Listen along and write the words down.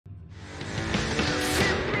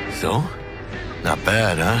so? Not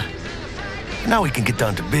bad, huh? Now we can get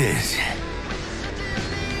down to biz.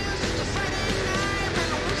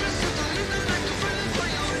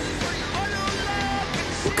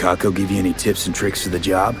 Will Kako give you any tips and tricks for the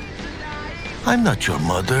job? I'm not your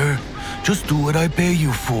mother. Just do what I pay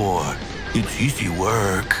you for. It's easy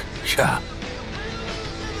work. Yeah.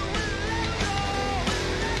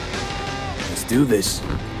 Let's do this.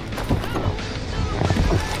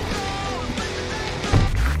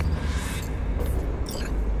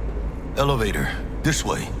 Elevator. This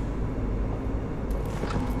way.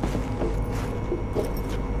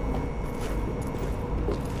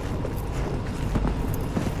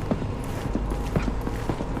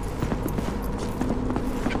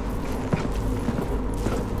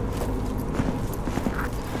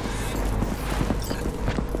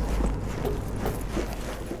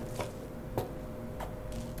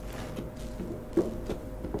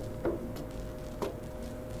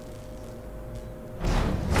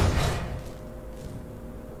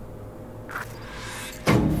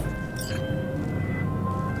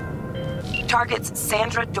 Target's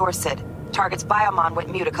Sandra Dorsett. Target's biomon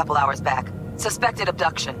went mute a couple hours back. Suspected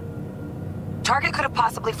abduction. Target could have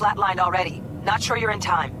possibly flatlined already. Not sure you're in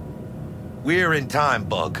time. We're in time,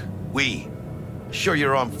 Bug. We. Sure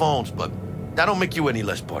you're on phones, but that don't make you any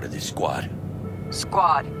less part of this squad.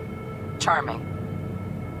 Squad. Charming.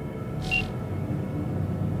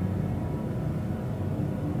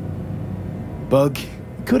 Bug, you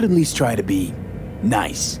could at least try to be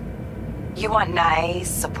nice. You want nice,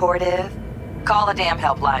 supportive? Call a damn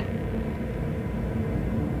helpline.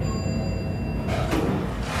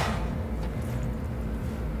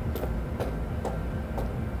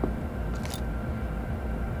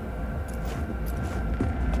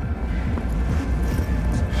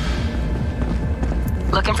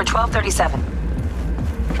 Looking for 1237.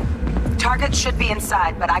 Target should be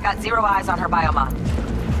inside, but I got zero eyes on her biomon.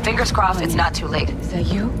 Fingers crossed it's not too late. Is that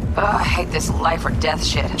you? Ugh, I hate this life or death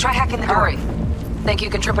shit. Try hacking the door. Think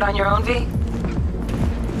you can trip it on your own, V?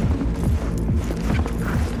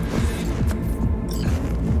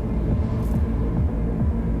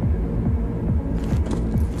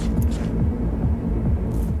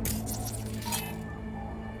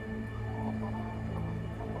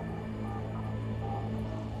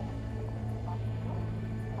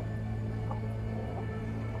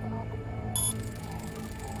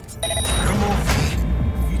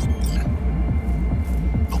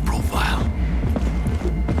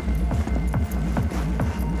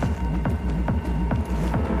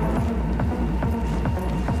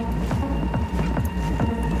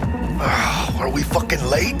 Are we fucking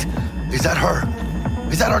late? Is that her?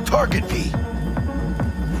 Is that our target, V?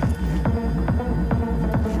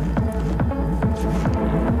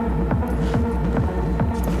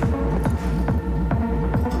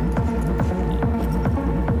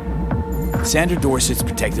 Sandra Dorsett's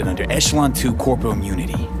protected under Echelon 2 Corpo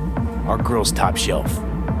Immunity. Our girl's top shelf.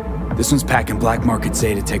 This one's packing black market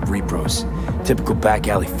Zeta Tech repros. Typical back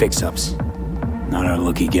alley fix-ups. Not our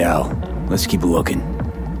lucky gal. Let's keep looking.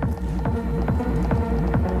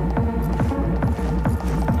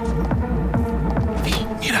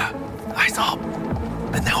 Mira, eyes up.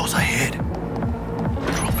 Pendejos ahead.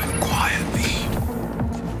 Drop it quietly.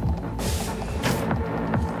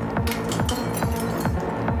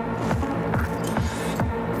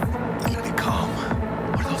 They come.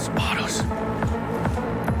 Or they'll spot us.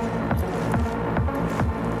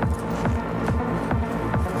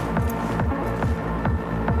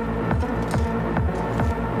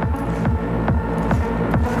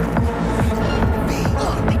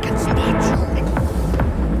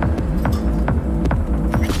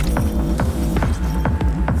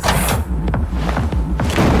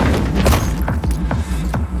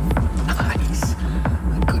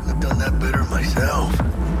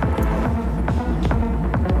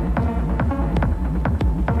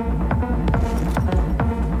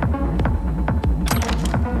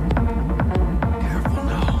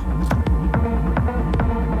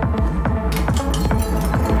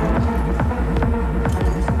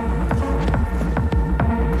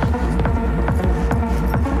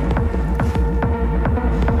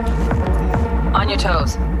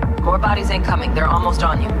 Toes. More bodies ain't coming. They're almost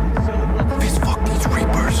on you. Please fuck these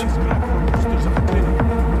Reapers.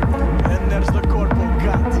 And there's the Corpo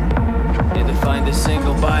cat. Need to find a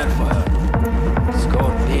single buyer for her.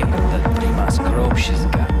 Score big with that Primas grove she's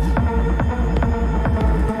got.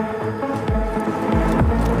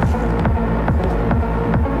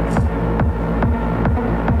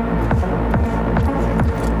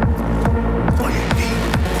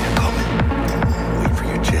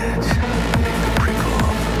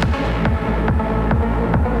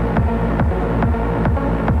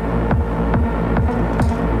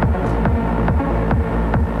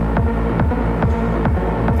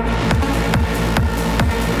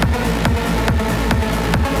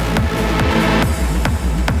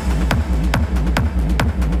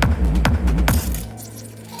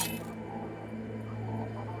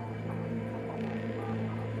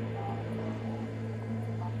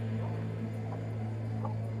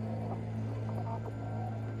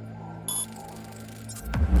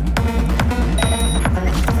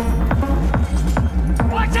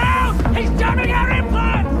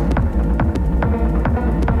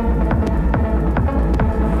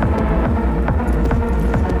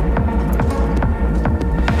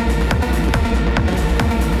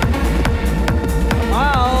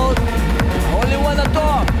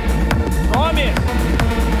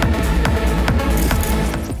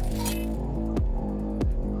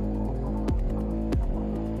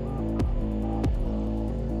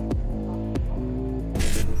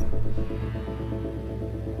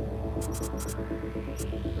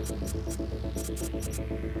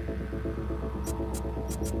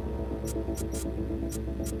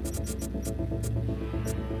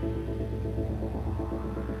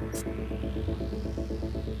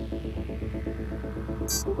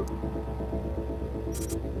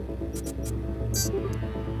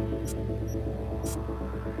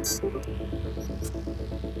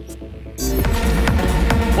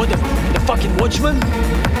 What the fucking watchman?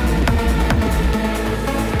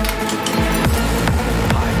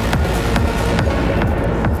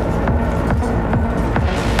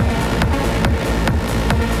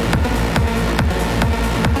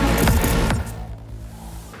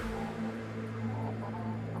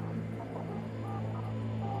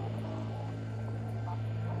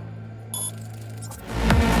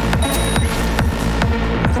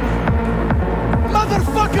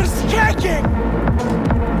 Motherfucker's kicking!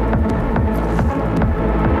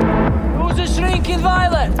 Who's the shrinking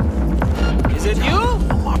violet? Is it you?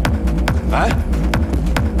 Huh?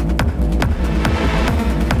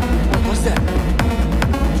 What's that?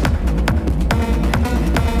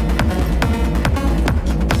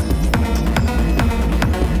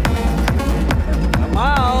 I'm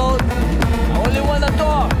out. I only wanna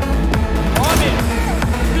talk. On it.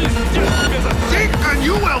 Think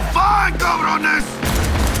you will find, cabrones!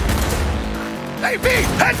 Hey, V,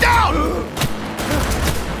 head down!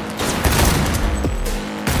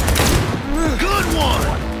 Good one!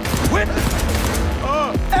 Whip!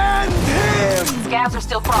 And him! Scavs are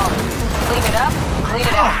still crawling. Clean it up, clean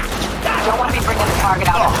it out. You don't want to be bringing the target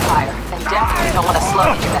out of the fire. And definitely don't want to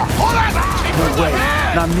slow you back. Hold on! No way.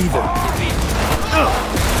 Not neither.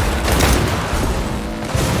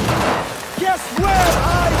 Guess where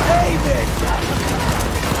I'm aiming?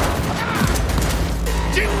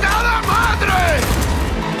 ¡Chingada madre!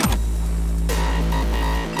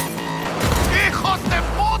 ¡Hijos de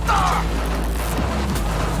puta!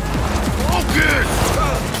 Focus!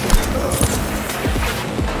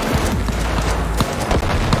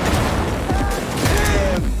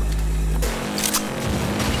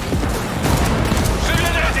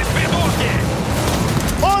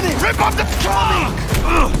 On it! Rip up the trunk!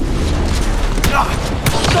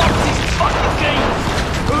 Stop this fucking game!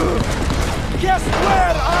 Guess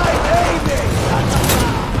where I'm aiming?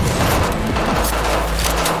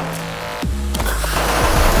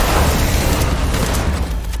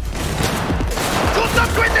 Shoot them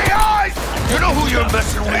between the eyes! You know who you're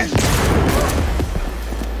messing with?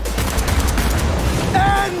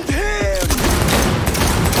 And him!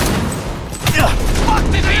 Fuck,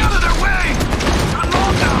 stay out of their way! Not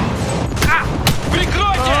long now!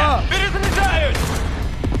 Прикройте! Перезаряжают!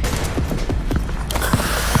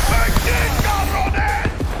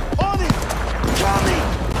 On it! Coming!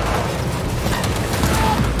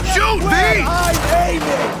 Shoot Where me! I'm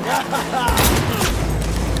aiming!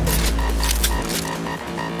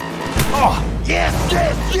 Oh, yes,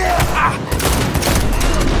 yes, yes!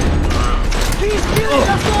 He's killing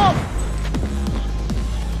us off!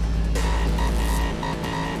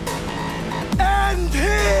 And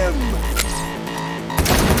him!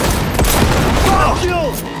 Fuck you!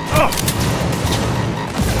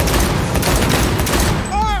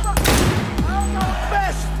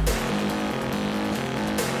 Best!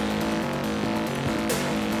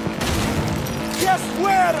 Guess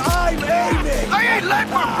where I'm aiming? I ain't late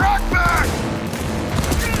for breakfast!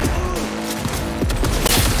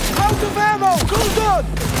 Out of ammo! Hold on!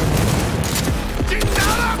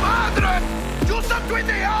 ¡Chingada madre! Shoot them between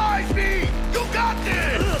the eyes, me! You got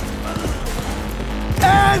this!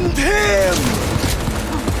 And him!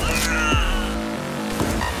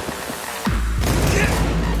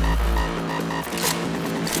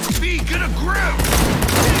 B, get a grip!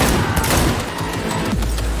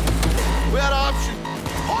 We had an option.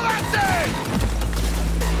 Hold that thing!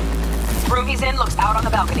 Room he's in looks out on the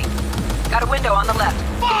balcony. Got a window on the left.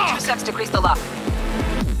 Give me 2 Fuck! secs to grease the lock.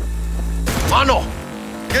 Mano,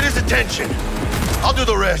 get his attention. I'll do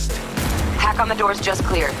the rest. Hack on the door's just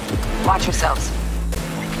cleared. Watch yourselves.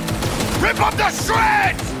 Rip up the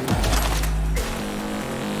shreds!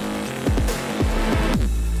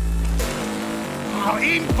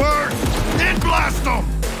 Aim first, then blast them!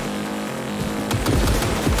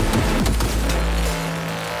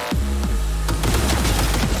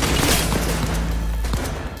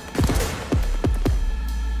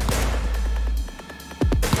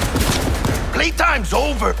 Playtime's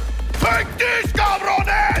over! Take this,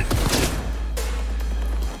 cabrones!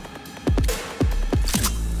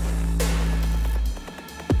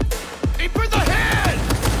 Aim for the head!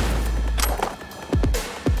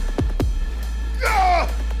 Ah!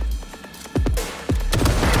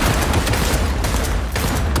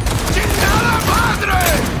 ¡Chingada madre!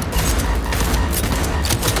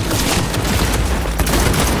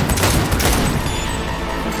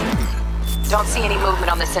 Don't see any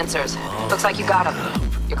movement on the sensors. Looks like you got him.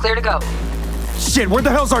 You're clear to go. Shit, where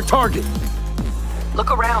the hell's our target?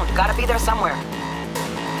 Look around. Gotta be there somewhere.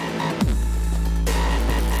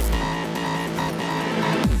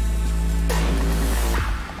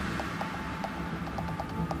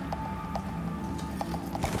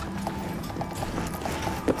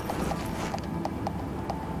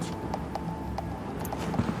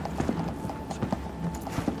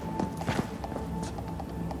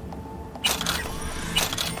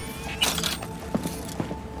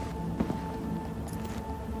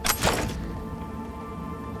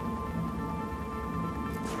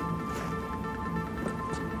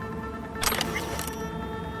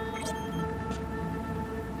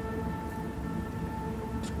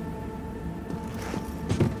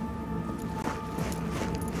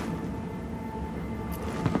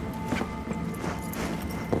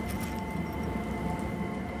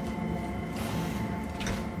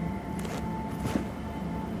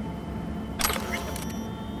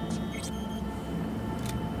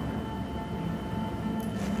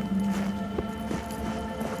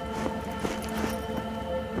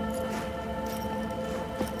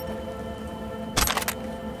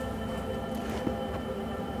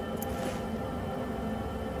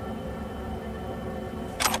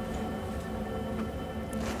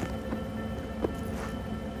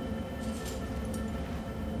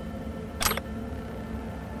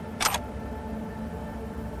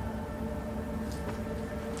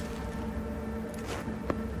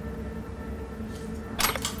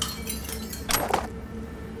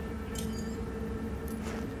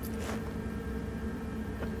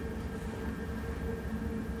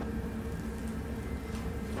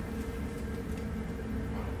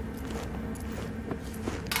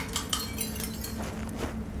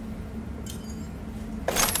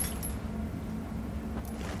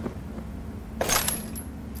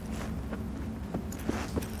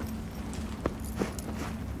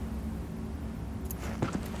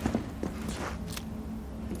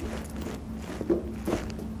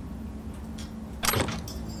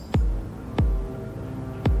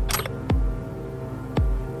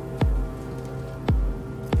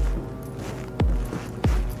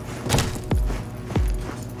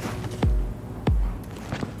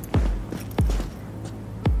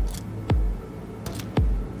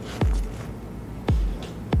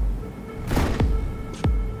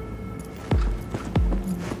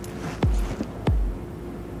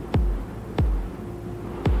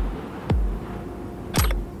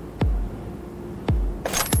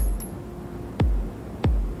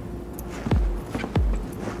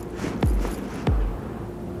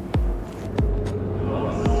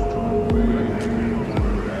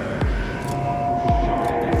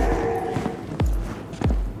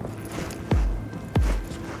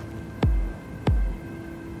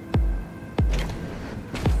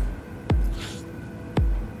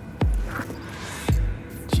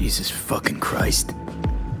 Jesus fucking Christ.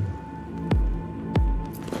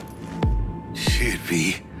 Shit,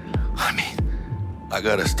 V. I mean, I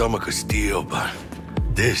got a stomach of steel, but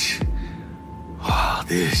this...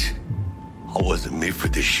 I wasn't made for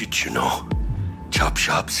this shit, you know? Chop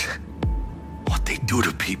shops. What they do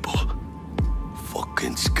to people.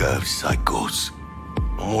 Fucking scav psychos.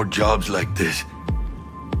 No more jobs like this.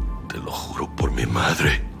 Te lo juro por mi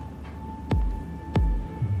madre.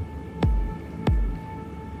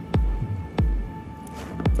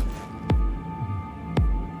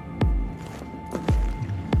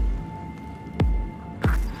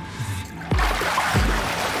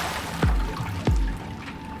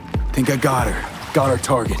 Think I got her. Got our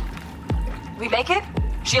target. We make it?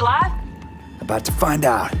 She alive? About to find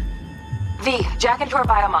out. V, jack into her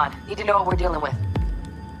biomod. Need to know what we're dealing with.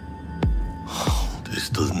 This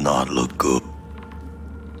does not look good.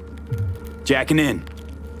 Jacking in.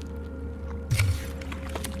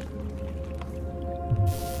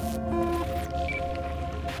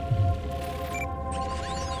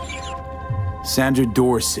 Sandra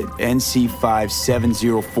Dorsett,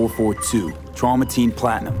 NC570442. Traumatine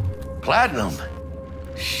Platinum. Platinum?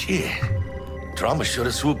 Shit. Drama should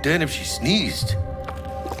have swooped in if she sneezed.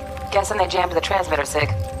 Guessing they jammed the transmitter, Sig.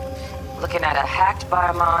 Looking at a hacked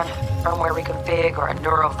biomon, firmware reconfig, or a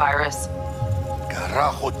neurovirus.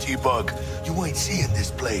 Carajo, T-Bug. You ain't seeing this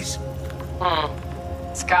place.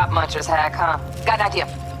 Scott Muncher's hack, huh? Got an idea.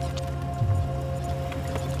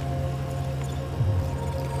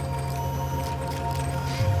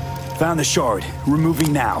 Found the shard.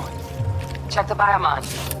 Removing now. Check the biomon.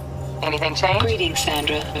 Anything change? Greetings,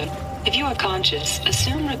 Sandra. If you are conscious,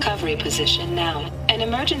 assume recovery position now. An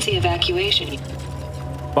emergency evacuation.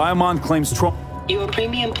 Biomon claims Your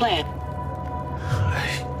premium plan.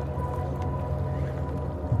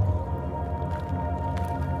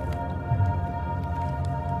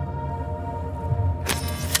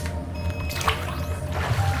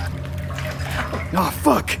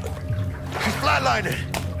 Fuck! She's flatlining!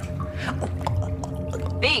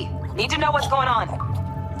 B, need to know what's going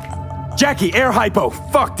on. Jackie, air hypo!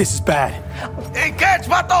 Fuck, this is bad. Hey, catch,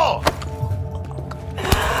 vato!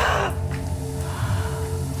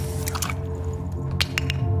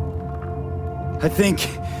 I think...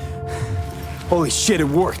 Holy shit, it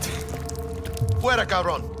worked. Fuera,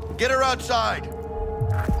 cabrón. Get her outside.